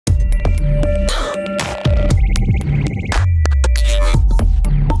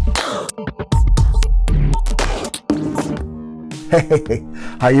Hey,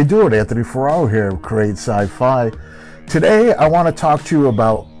 how you doing? Anthony Ferraro here of Create Sci-Fi. Today I want to talk to you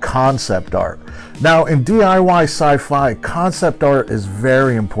about concept art. Now in DIY sci-fi, concept art is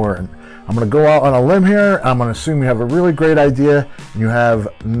very important. I'm going to go out on a limb here. I'm going to assume you have a really great idea and you have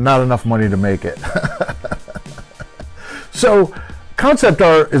not enough money to make it. So concept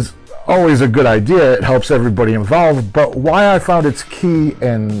art is always a good idea. It helps everybody involved, but why I found it's key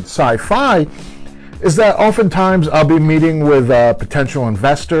in sci-fi is that oftentimes I'll be meeting with potential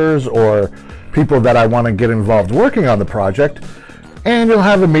investors or people that I want to get involved working on the project, and you'll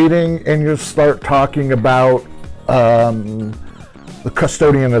have a meeting and you'll start talking about the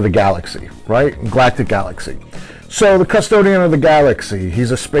custodian of the galaxy, right? Galactic Galaxy. So the custodian of the galaxy, he's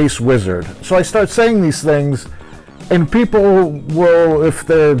a space wizard. So I start saying these things, and people will, if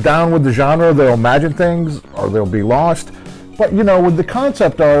they're down with the genre, they'll imagine things or they'll be lost. But you know, with the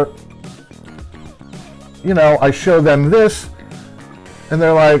concept art, you know, I show them this and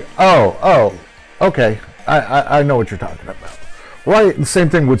they're like, oh, okay, I know what you're talking about. Right, and same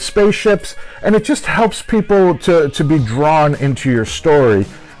thing with spaceships, and it just helps people to be drawn into your story,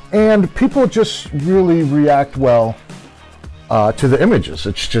 and people just really react well to the images.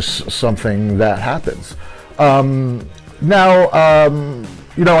 It's just something that happens. Now,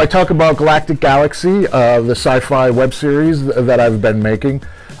 you know, I talk about Galactic Galaxy, the sci-fi web series that I've been making.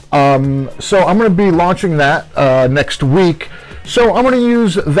 So I'm going to be launching that next week. So I'm going to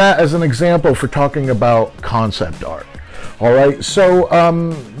use that as an example for talking about concept art. All right, so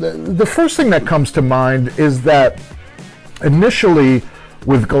the first thing that comes to mind is that initially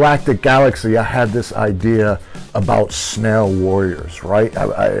with Galactic Galaxy, I had this idea about snail warriors, right?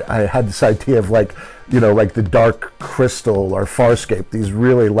 I had this idea of, like, you know, like the Dark Crystal or Farscape, these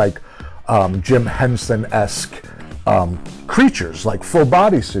really like Jim Henson-esque creatures, like full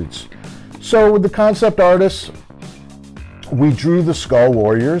body suits. So with the concept artists, we drew the Skull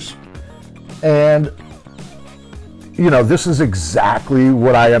Warriors, and you know, this is exactly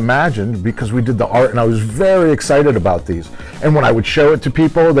what I imagined because we did the art and I was very excited about these. And when I would show it to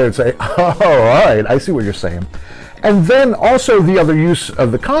people, they'd say, oh, all right, I see what you're saying. And then also the other use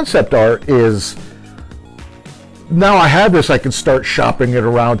of the concept art is, now I have this, I can start shopping it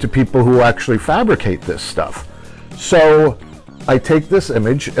around to people who actually fabricate this stuff. So I take this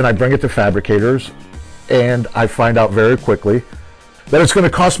image and I bring it to fabricators, and I find out very quickly that it's going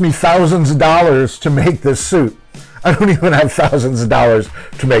to cost me thousands of dollars to make this suit. I don't even have thousands of dollars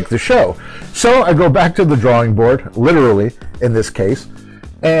to make the show. So I go back to the drawing board, literally in this case,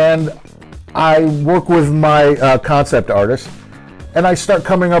 and I work with my concept artist, and I start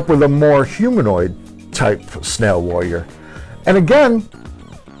coming up with a more humanoid type snail warrior. And again,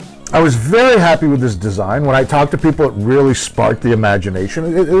 I was very happy with this design. When I talked to people, it really sparked the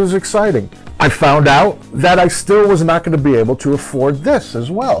imagination. It was exciting. I found out that I still was not going to be able to afford this as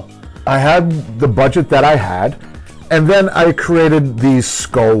well. I had the budget that I had, and then I created these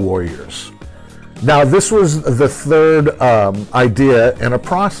Skull Warriors. Now this was the third idea in a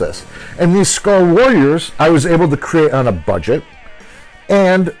process. And these Skull Warriors, I was able to create on a budget.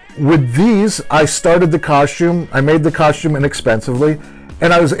 And with these, I started the costume. I made the costume inexpensively,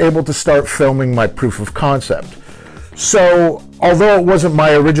 and I was able to start filming my proof of concept. So although it wasn't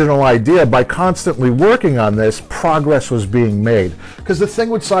my original idea, by constantly working on this, progress was being made. Because the thing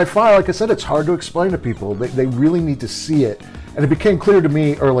with sci-fi, like I said, it's hard to explain to people. They really need to see it. And it became clear to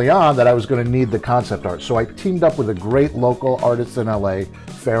me early on that I was going to need the concept art. So I teamed up with a great local artist in LA,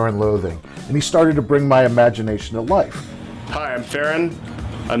 Fair and Loathing. And he started to bring my imagination to life. Hi, I'm Farron.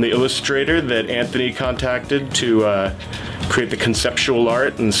 I'm the illustrator that Anthony contacted to create the conceptual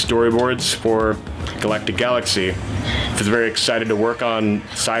art and storyboards for Galactic Galaxy. I was very excited to work on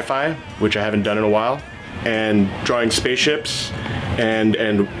sci-fi, which I haven't done in a while, and drawing spaceships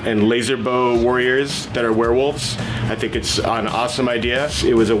and laser bow warriors that are werewolves. I think it's an awesome idea.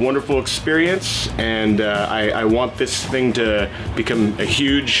 It was a wonderful experience, and I want this thing to become a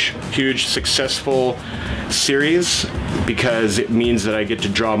huge successful series because it means that I get to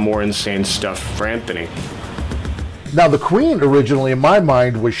draw more insane stuff for Anthony. Now the queen originally in my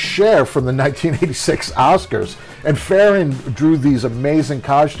mind was Cher from the 1986 Oscars, and Farron drew these amazing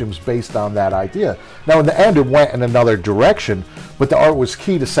costumes based on that idea. Now in the end it went in another direction, but the art was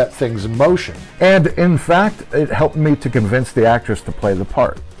key to set things in motion. And in fact, it helped me to convince the actress to play the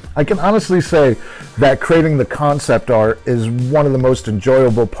part. I can honestly say that creating the concept art is one of the most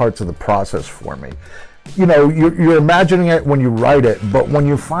enjoyable parts of the process for me. You know, you're imagining it when you write it, but when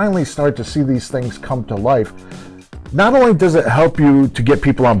you finally start to see these things come to life, not only does it help you to get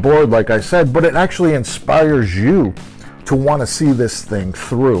people on board, like I said, but it actually inspires you to want to see this thing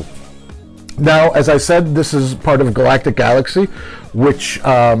through. Now, as I said, this is part of Galactic Galaxy, which,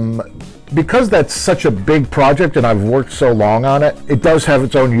 because that's such a big project and I've worked so long on it, it does have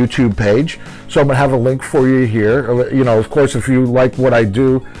its own YouTube page. So I'm going to have a link for you here. You know, of course, if you like what I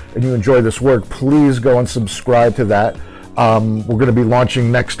do and you enjoy this work, please go and subscribe to that. We're going to be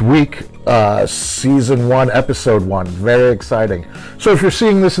launching next week, Season 1, Episode 1. Very exciting. So if you're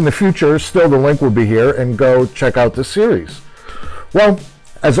seeing this in the future, still the link will be here, and go check out the series. Well,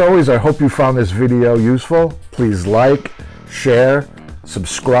 as always, I hope you found this video useful. Please like, share,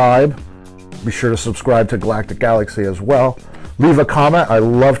 subscribe. Be sure to subscribe to Galactic Galaxy as well. Leave a comment. I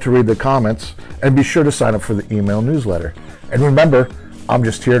love to read the comments. And be sure to sign up for the email newsletter. And remember, I'm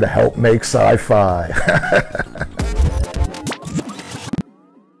just here to help make sci-fi.